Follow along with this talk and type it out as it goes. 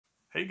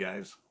Hey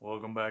guys,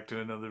 welcome back to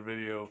another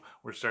video.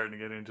 We're starting to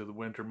get into the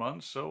winter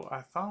months, so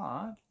I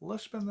thought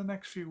let's spend the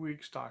next few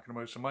weeks talking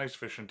about some ice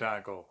fishing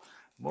tackle.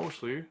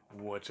 Mostly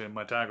what's in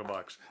my tackle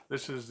box.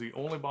 This is the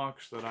only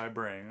box that I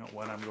bring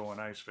when I'm going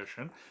ice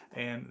fishing,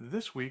 and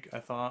this week I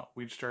thought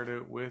we'd start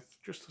it with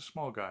just the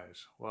small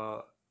guys.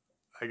 Well,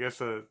 I guess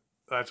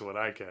that's what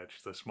I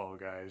catch, the small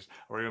guys.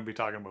 We're going to be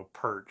talking about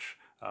perch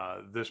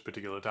this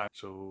particular time,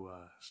 so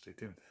stay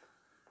tuned.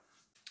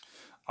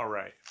 All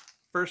right.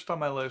 First on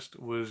my list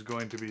was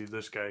going to be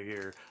this guy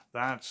here.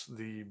 That's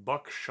the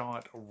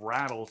buckshot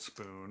rattle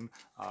spoon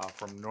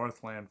from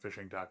Northland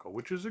Fishing Tackle,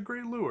 which is a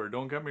great lure,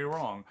 don't get me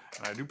wrong,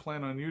 and I do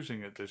plan on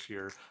using it this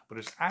year, but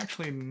it's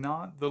actually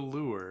not the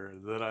lure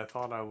that I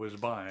thought I was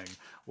buying.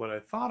 What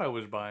I thought I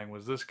was buying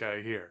was this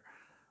guy here.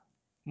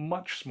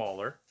 Much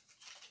smaller,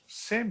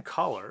 same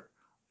color.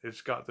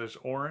 It's got this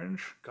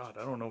orange. God,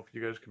 I don't know if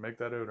you guys can make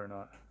that out or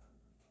not,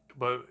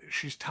 but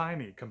she's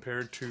tiny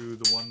compared to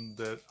the one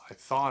that I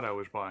thought I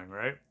was buying,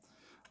 right?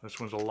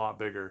 This one's a lot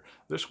bigger.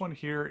 This one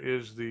here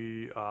is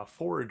the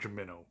forage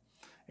minnow,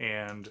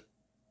 and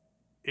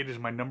it is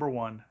my number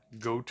one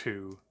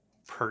go-to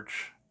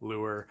perch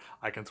lure.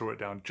 I can throw it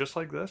down just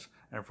like this,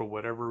 and for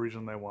whatever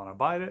reason they want to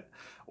bite it,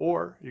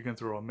 or you can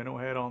throw a minnow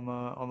head on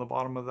the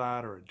bottom of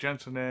that, or a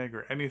Jensen egg,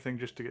 or anything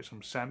just to get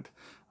some scent.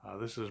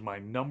 This is my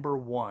number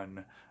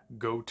one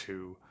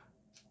go-to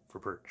for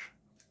perch.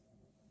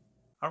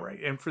 All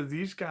right, and for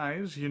these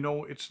guys,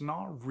 it's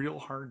not real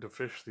hard to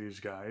fish these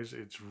guys.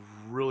 It's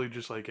really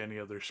just like any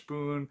other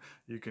spoon.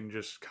 You can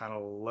just kind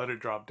of let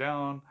it drop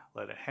down,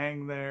 let it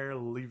hang there,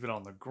 leave it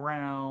on the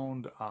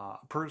ground.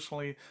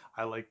 Personally,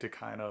 I like to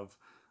kind of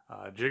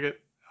jig it,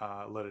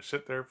 let it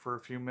sit there for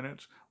a few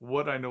minutes.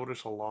 What I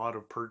notice a lot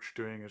of perch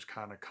doing is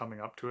kind of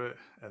coming up to it,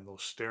 and they'll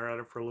stare at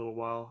it for a little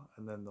while,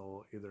 and then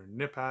they'll either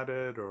nip at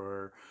it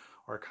or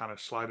kind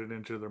of slide it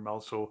into their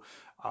mouth. So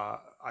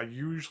I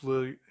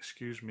usually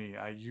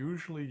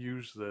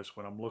use this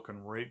when I'm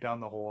looking right down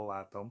the hole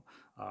at them.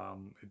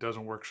 It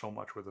doesn't work so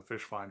much with a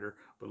fish finder,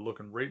 but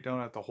looking right down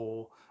at the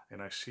hole,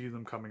 and I see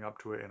them coming up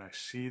to it, and I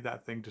see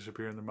that thing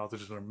disappear in their mouth.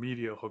 This is an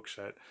immediate hook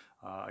set.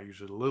 I use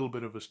a little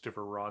bit of a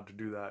stiffer rod to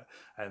do that,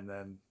 and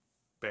then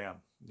bam,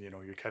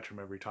 you catch them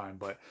every time.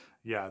 But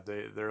yeah,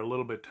 they're a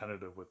little bit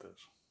tentative with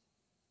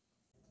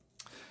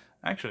this.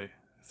 Actually,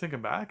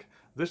 thinking back,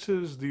 this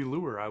is the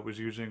lure I was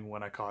using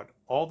when I caught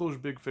all those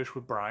big fish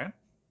with Brian.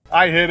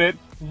 I hit it.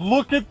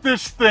 Look at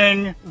this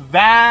thing.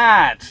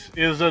 That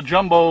is a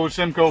jumbo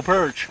Simcoe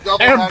perch.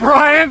 And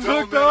Brian's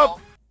hooked up.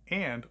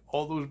 And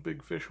all those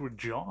big fish with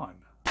John.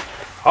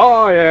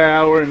 Oh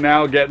yeah, we're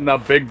now getting the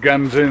big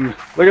guns in.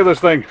 Look at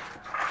this thing.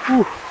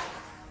 Whew.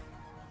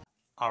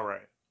 All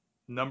right,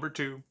 number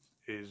two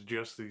is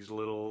just these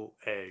little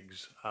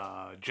eggs.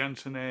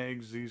 Jensen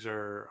eggs. These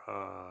are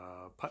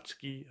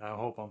Putski. I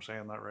hope I'm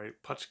saying that right.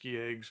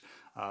 Putski eggs.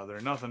 They're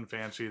nothing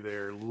fancy.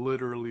 They're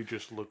literally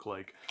just look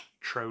like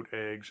trout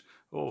eggs.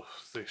 Oh,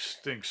 they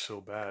stink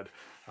so bad.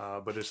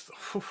 But it's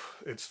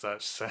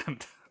that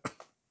scent.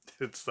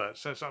 It's that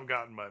scent I've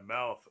got in my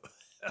mouth.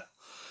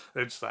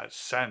 It's that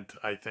scent,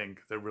 I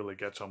think, that really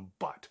gets them.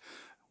 But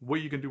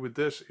what you can do with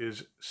this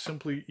is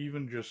simply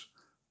even just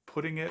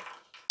putting it,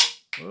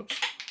 oops,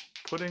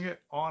 putting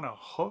it on a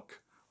hook,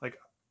 like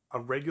a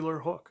regular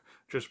hook,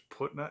 just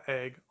putting an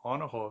egg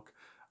on a hook.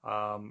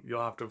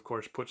 You'll have to, of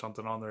course, put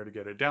something on there to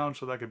get it down.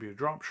 So that could be a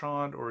drop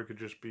shot, or it could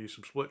just be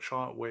some split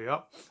shot way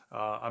up.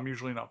 I'm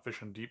usually not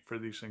fishing deep for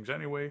these things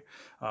anyway.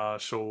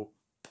 So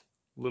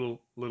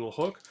little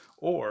hook,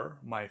 or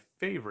my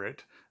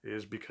favorite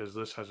is, because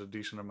this has a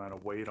decent amount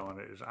of weight on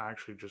it, is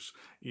actually just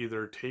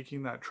either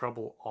taking that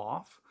treble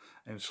off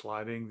and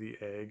sliding the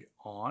egg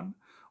on,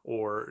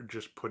 or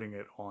just putting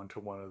it onto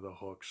one of the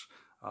hooks.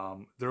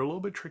 They're a little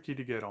bit tricky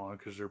to get on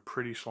because they're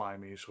pretty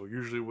slimy, so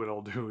usually what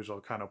I'll do is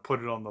I'll kind of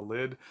put it on the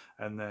lid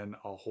and then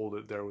I'll hold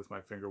it there with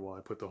my finger while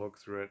I put the hook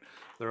through it.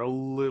 They're a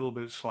little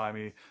bit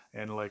slimy,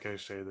 and like I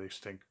say, they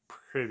stink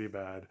pretty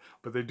bad,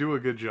 but they do a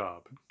good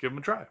job. Give them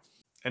a try.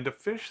 And to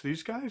fish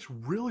these guys,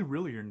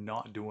 really, you're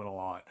not doing a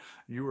lot.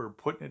 You are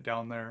putting it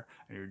down there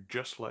and you're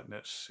just letting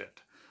it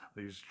sit.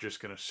 These just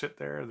going to sit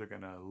there. They're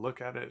going to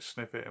look at it,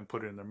 sniff it, and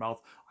put it in their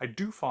mouth. I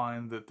do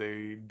find that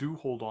they do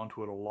hold on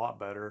to it a lot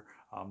better.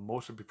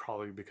 Most of it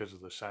probably because of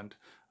the scent.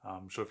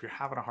 So if you're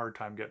having a hard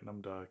time getting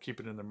them to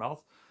keep it in their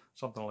mouth,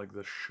 something like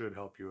this should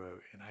help you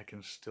out. And I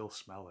can still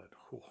smell it.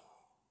 Whew.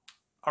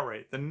 All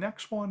right, the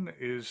next one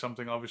is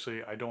something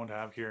obviously I don't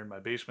have here in my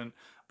basement,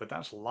 but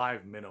that's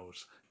live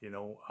minnows.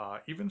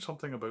 Even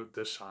something about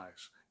this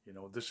size.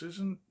 This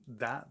isn't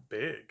that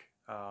big.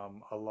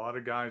 A lot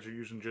of guys are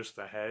using just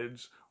the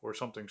heads or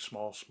something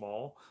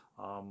small.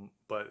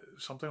 But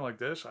something like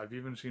this, I've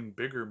even seen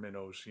bigger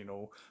minnows.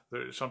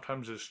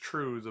 Sometimes it's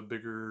true, the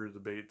bigger the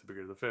bait, the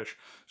bigger the fish.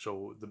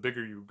 So the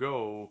bigger you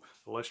go,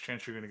 the less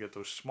chance you're going to get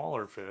those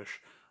smaller fish.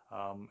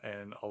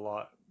 And a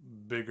lot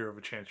bigger of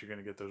a chance you're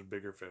going to get those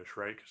bigger fish,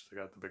 right? Because they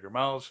got the bigger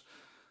mouths.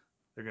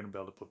 They're going to be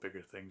able to put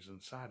bigger things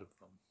inside of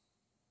them.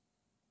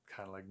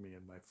 Kind of like me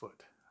and my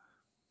foot.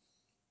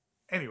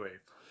 Anyway,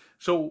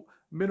 so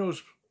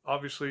minnows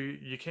obviously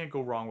you can't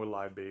go wrong with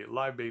live bait.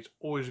 Live bait's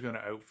always going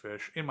to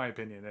outfish, in my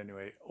opinion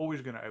anyway,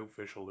 always going to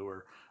outfish a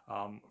lure.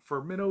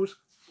 For minnows,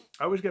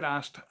 I always get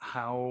asked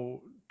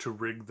how to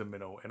rig the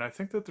minnow, and I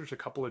think that there's a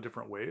couple of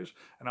different ways,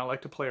 and I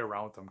like to play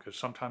around with them because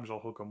sometimes I'll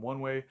hook them one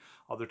way,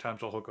 other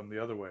times I'll hook them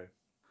the other way.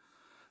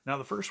 Now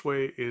the first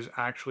way is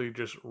actually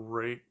just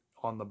right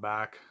on the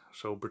back,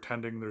 so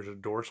pretending there's a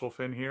dorsal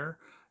fin here,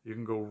 you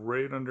can go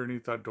right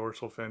underneath that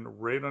dorsal fin,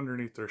 right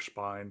underneath their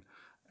spine,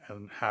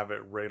 and have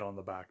it right on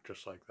the back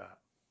just like that.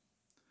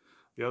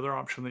 The other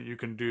option that you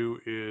can do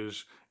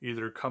is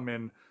either come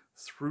in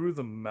through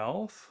the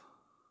mouth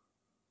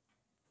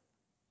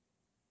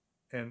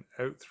and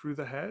out through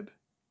the head.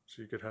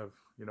 So you could have,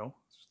 you know,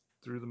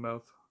 through the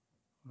mouth,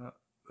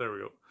 there we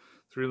go,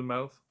 through the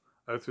mouth,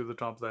 out through the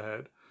top of the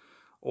head.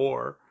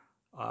 Or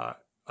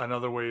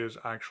another way is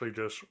actually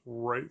just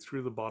right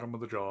through the bottom of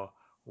the jaw,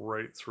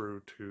 right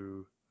through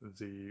to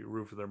the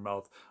roof of their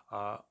mouth.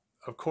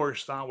 Of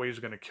course, that way is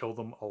going to kill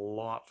them a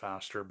lot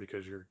faster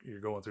because you're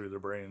going through their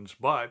brains.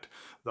 But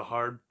the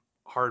hard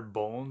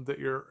bone that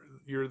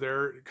you're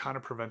there, it kind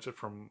of prevents it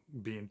from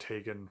being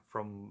taken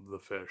from the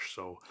fish.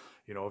 So,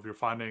 you know, if you're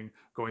finding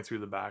going through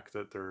the back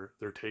that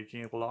they're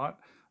taking a lot,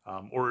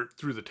 or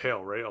through the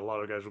tail, right? A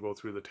lot of guys will go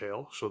through the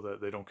tail so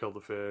that they don't kill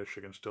the fish.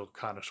 They can still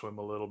kind of swim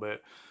a little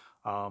bit,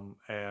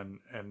 and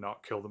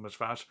not kill them as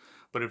fast.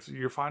 But if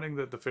you're finding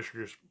that the fish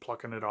are just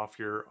plucking it off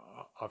your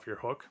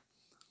hook,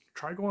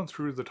 try going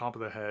through the top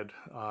of the head.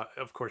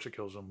 Of course it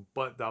kills them,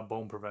 but that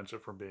bone prevents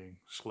it from being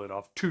slid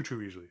off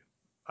too easily.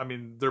 I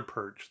mean, they're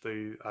perch.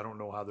 I don't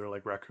know how they're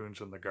like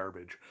raccoons in the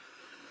garbage.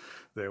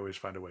 They always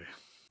find a way.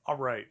 All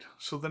right,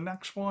 so the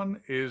next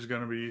one is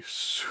going to be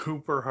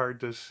super hard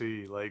to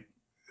see. Like,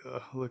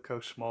 look how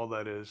small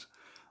that is.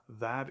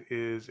 That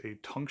is a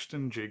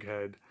tungsten jig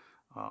head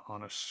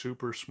on a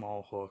super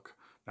small hook.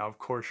 Now, of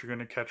course, you're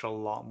going to catch a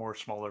lot more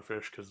smaller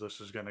fish because this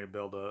is going to be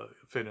able to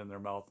fit in their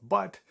mouth.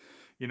 But,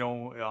 you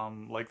know,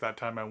 like that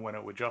time I went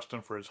out with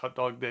Justin for his hot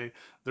dog day,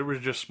 there was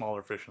just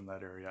smaller fish in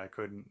that area. I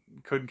couldn't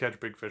catch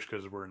big fish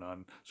because there were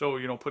none. So,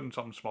 you know, putting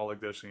something small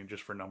like this, and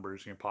just for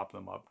numbers, you can pop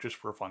them up just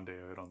for a fun day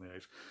out on the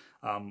ice.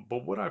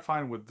 But what I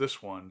find with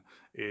this one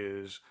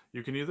is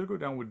you can either go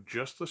down with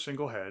just the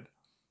single head,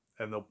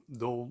 and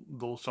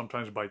they'll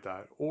sometimes bite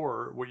that.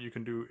 Or what you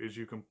can do is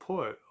you can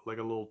put like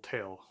a little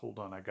tail. Hold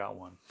on, I got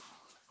one.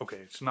 Okay,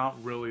 it's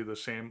not really the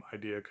same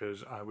idea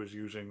because I was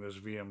using this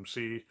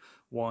VMC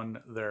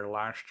one there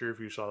last year. If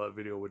you saw that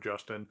video with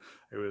Justin,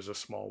 it was a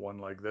small one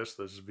like this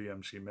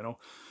VMC minnow.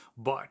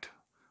 But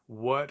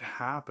what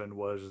happened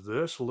was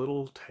this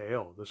little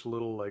tail, this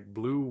little like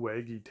blue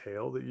waggy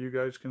tail that you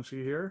guys can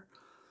see here,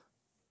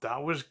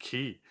 that was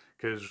key.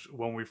 Because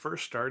when we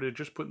first started,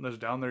 just putting this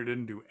down there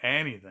didn't do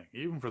anything.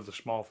 Even for the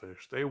small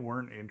fish, they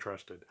weren't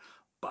interested.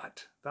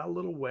 But that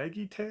little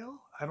waggy tail,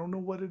 I don't know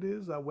what it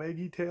is, that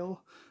waggy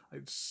tail,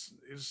 it's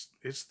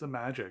the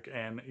magic.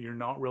 And you're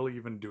not really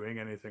even doing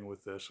anything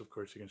with this. Of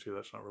course, you can see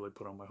that's not really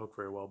put on my hook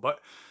very well. But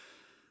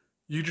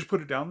you just put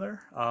it down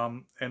there,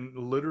 and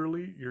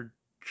literally you're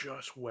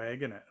just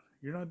wagging it.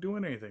 You're not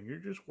doing anything. You're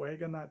just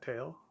wagging that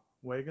tail,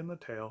 wagging the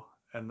tail,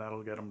 and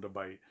that'll get them to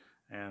bite.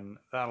 And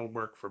that'll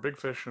work for big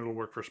fish, and it'll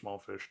work for small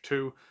fish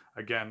too.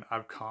 Again,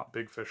 I've caught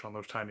big fish on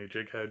those tiny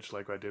jig heads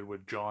like I did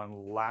with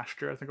John last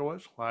year, I think it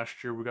was.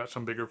 Last year we got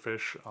some bigger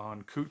fish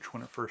on Cooch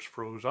when it first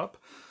froze up.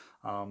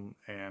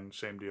 And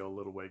same deal,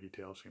 little waggy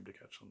tail seemed to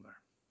catch them there.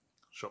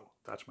 So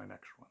that's my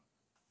next one.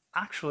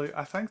 Actually,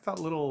 I think that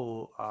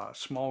little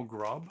small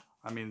grub,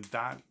 I mean,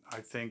 that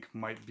I think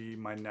might be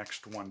my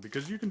next one,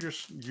 because you can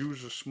just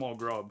use a small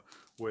grub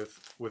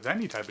with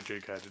any type of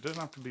jig head. It doesn't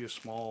have to be a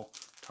small,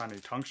 tiny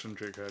tungsten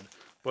jig head.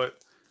 But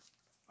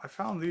I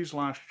found these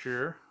last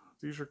year.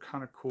 These are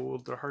kind of cool.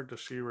 They're hard to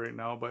see right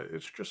now, but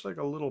it's just like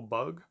a little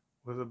bug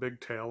with a big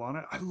tail on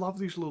it. I love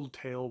these little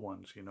tail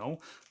ones, you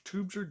know.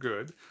 Tubes are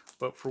good,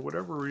 but for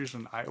whatever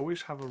reason, I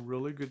always have a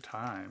really good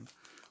time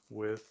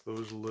with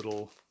those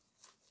little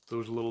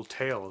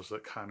tails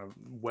that kind of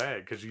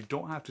wag, because you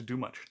don't have to do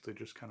much. They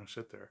just kind of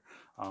sit there.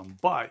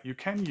 But you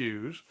can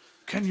use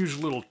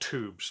little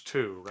tubes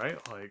too, right?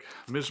 Like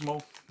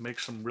Mismo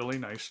makes some really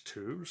nice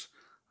tubes.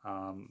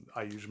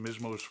 I use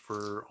Mismos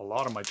for a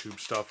lot of my tube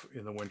stuff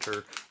in the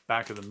winter.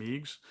 Back of the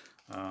Meigs,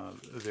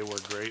 they were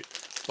great.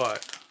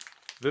 But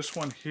this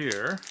one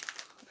here,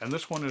 and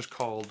this one is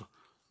called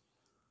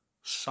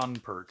Sun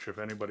Perch, if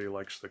anybody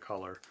likes the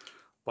color.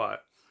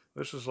 But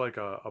this is like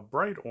a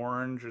bright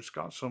orange. It's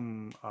got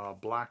some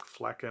black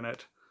fleck in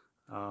it.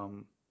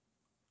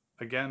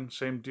 Again,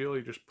 same deal.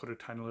 You just put a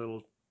tiny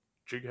little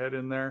jig head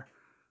in there,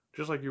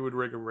 just like you would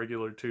rig a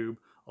regular tube.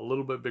 A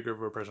little bit bigger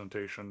of a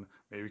presentation.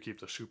 Maybe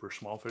keep the super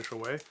small fish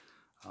away.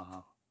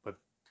 But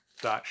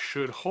that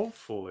should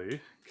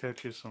hopefully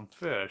catch you some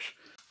fish.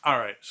 All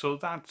right, so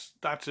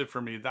that's it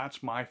for me.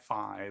 That's my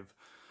five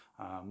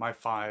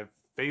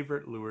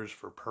favorite lures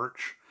for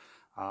perch.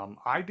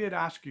 I did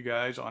ask you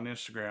guys on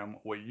Instagram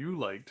what you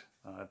liked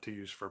to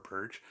use for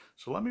perch.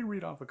 So let me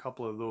read off a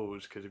couple of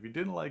those, because if you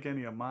didn't like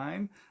any of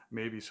mine,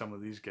 maybe some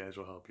of these guys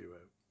will help you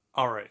out.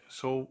 All right,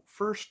 so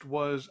first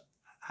was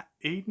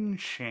Aiden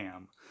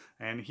Sham,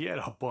 and he had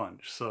a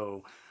bunch,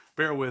 so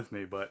bear with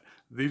me, but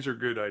these are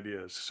good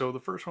ideas. So the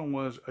first one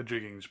was a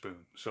jigging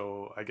spoon.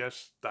 So I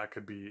guess that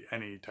could be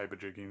any type of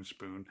jigging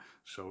spoon.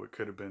 So it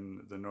could have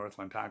been the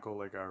Northland tackle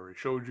like I already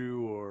showed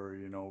you, or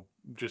you know,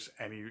 just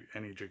any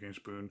jigging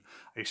spoon.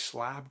 A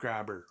slab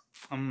grabber.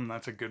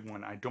 That's a good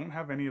one. I don't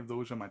have any of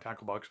those in my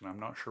tackle box, and I'm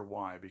not sure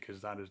why,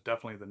 because that is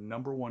definitely the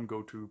number one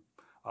go-to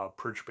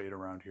perch bait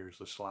around here is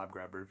the slab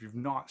grabber. If you've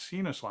not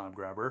seen a slab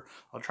grabber,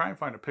 I'll try and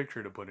find a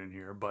picture to put in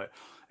here, but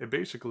it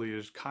basically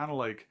is kind of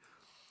like,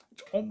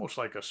 it's almost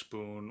like a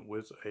spoon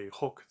with a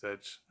hook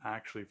that's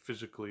actually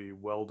physically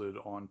welded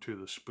onto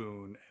the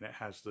spoon, and it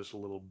has this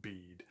little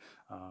bead.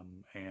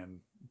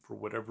 And for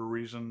whatever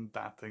reason,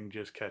 that thing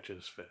just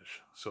catches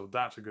fish. So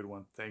that's a good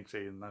one. Thanks,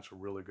 Aiden. That's a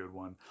really good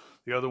one.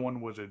 The other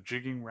one was a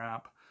jigging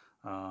wrap,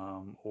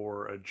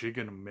 or a jig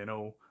and a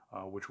minnow,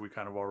 which we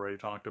kind of already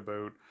talked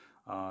about,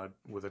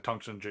 with a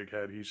tungsten jig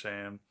head, he's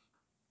saying.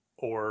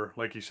 Or,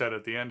 like he said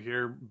at the end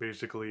here,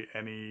 basically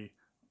any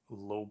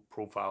low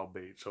profile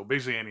bait. So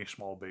basically any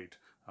small bait,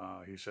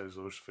 he says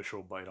those fish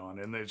will bite on.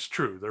 And it's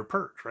true, they're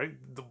perch, right?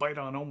 They'll bite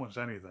on almost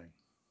anything.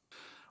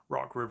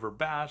 Rock River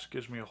Bass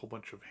gives me a whole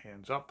bunch of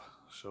hands up.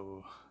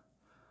 So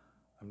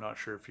I'm not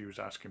sure if he was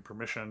asking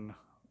permission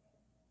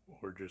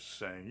or just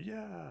saying,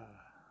 yeah.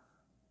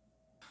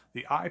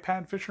 The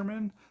iPad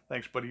Fisherman,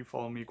 thanks buddy, you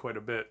follow me quite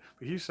a bit.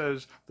 But he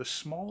says, the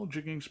small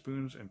jigging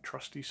spoons and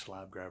trusty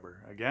slab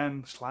grabber.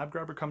 Again, slab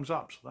grabber comes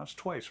up, so that's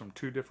twice from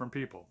two different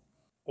people.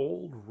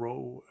 Old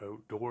Row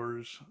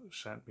Outdoors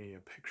sent me a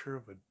picture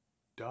of a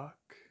duck.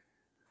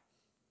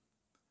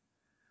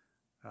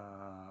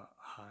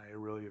 Hi,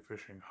 Orillia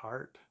Fishing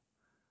Heart.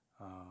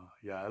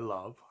 Yeah, I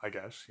love, I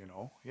guess, you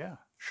know. Yeah,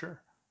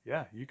 sure.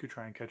 Yeah, you could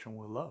try and catch them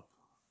with love.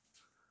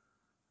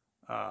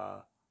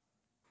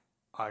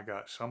 I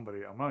got somebody,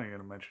 I'm not even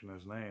going to mention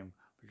his name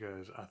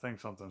because I think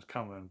something's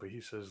coming, but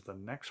he says, the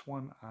next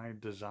one I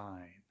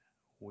design,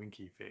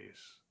 winky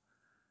face.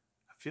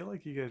 I feel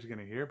like you guys are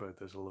going to hear about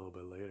this a little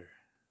bit later.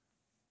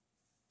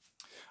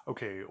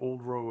 Okay,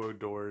 Old Row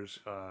Outdoors,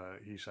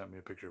 he sent me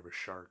a picture of a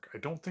shark. I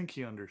don't think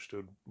he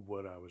understood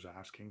what I was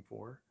asking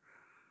for.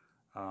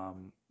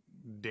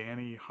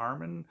 Danny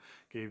Harmon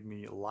gave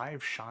me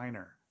live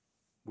shiner.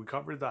 We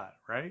covered that,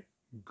 right?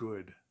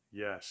 Good.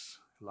 Yes,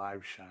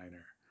 live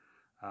shiner.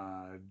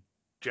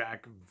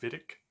 Jack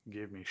Vidic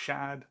gave me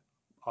shad,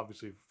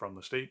 obviously from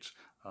the States,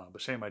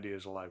 but same idea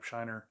as a live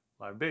shiner,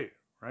 live bait,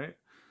 right?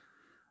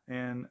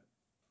 And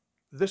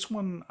this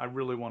one I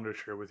really wanted to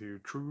share with you.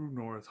 True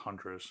North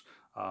Huntress.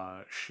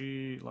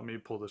 Let me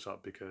pull this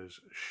up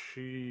because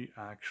she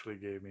actually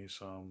gave me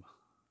some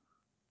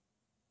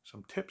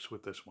tips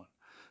with this one.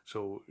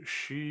 So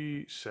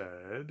she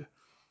said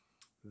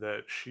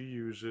that she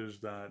uses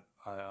that,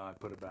 I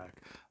put it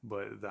back,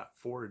 but that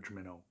forage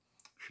minnow.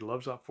 She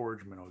loves that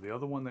forage minnow. The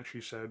other one that she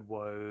said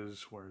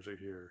was, where is it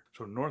here?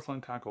 So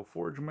Northland Tackle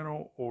forage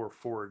minnow or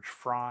forage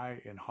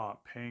fry in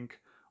hot pink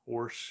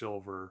or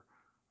silver.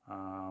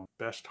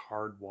 Best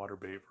hard water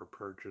bait for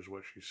perch is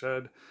what she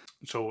said.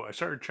 So I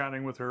started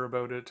chatting with her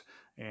about it,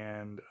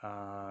 and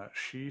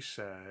she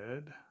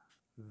said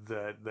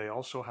that they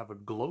also have a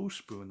glow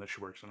spoon that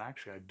she works, and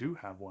actually I do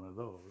have one of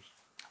those.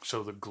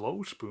 So the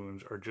glow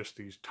spoons are just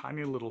these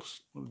tiny little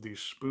these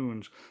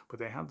spoons, but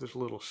they have this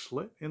little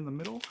slit in the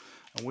middle,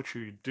 and what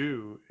you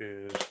do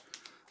is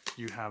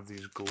you have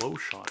these glow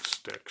shot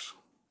sticks,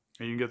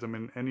 and you can get them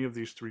in any of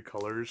these three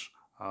colors,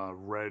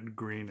 red,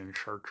 green, and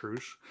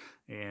chartreuse,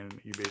 and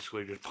you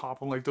basically just pop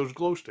them like those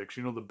glow sticks.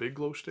 You know the big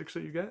glow sticks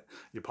that you get?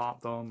 You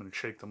pop them and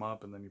shake them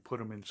up, and then you put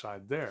them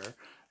inside there.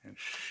 And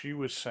she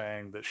was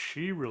saying that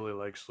she really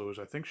likes those.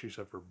 I think she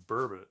said for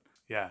burbot.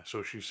 Yeah,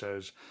 so she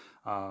says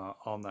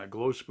on that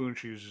glow spoon,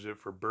 she uses it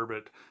for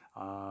burbot,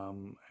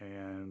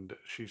 and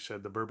she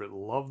said the burbot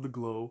love the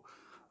glow.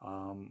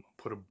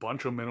 Put a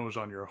bunch of minnows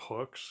on your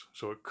hooks,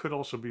 so it could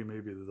also be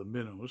maybe the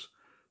minnows.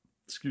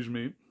 Excuse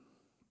me.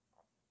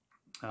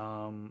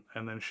 And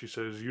then she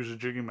says use a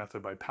jigging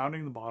method by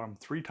pounding the bottom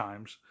 3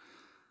 times,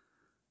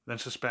 then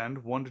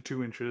suspend 1 to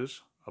 2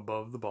 inches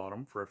above the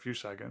bottom for a few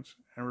seconds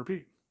and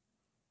repeat.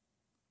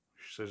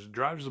 She says it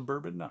drives the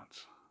burbot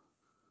nuts.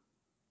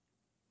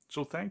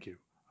 So thank you,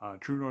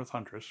 True North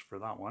Huntress, for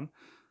that one.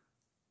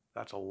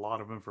 That's a lot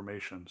of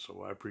information,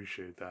 so I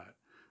appreciate that.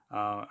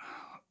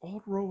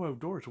 Old Row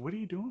Outdoors, what are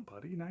you doing,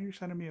 buddy? Now you're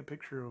sending me a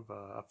picture of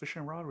a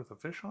fishing rod with a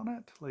fish on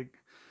it?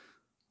 Like,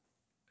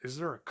 is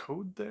there a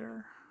code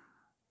there?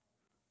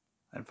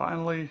 And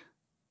finally,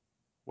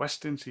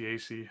 Weston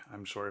Ciaci,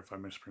 I'm sorry if I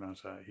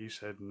mispronounced that. He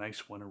said,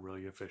 nice one,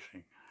 Orillia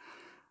Fishing.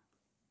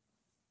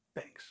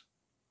 Thanks.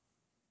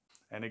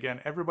 And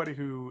again, everybody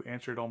who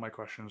answered all my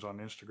questions on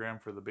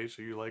Instagram for the baits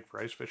that you like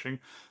for ice fishing,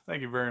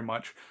 thank you very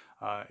much.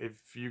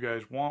 If you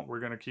guys want, we're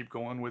going to keep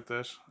going with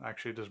this.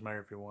 Actually, it doesn't matter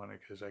if you want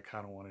it because I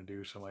kind of want to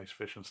do some ice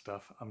fishing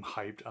stuff. I'm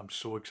hyped. I'm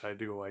so excited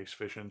to go ice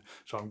fishing.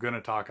 So I'm going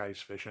to talk ice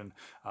fishing.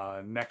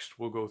 Next,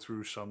 we'll go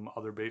through some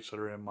other baits that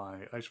are in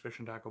my ice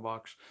fishing tackle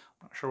box.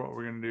 I'm not sure what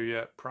we're going to do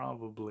yet.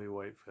 Probably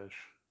whitefish.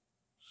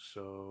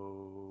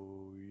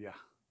 So, yeah.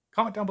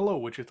 Comment down below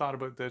what you thought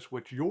about this,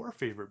 what your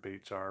favorite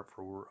baits are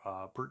for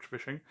perch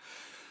fishing.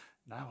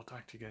 And I will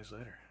talk to you guys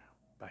later.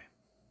 Bye.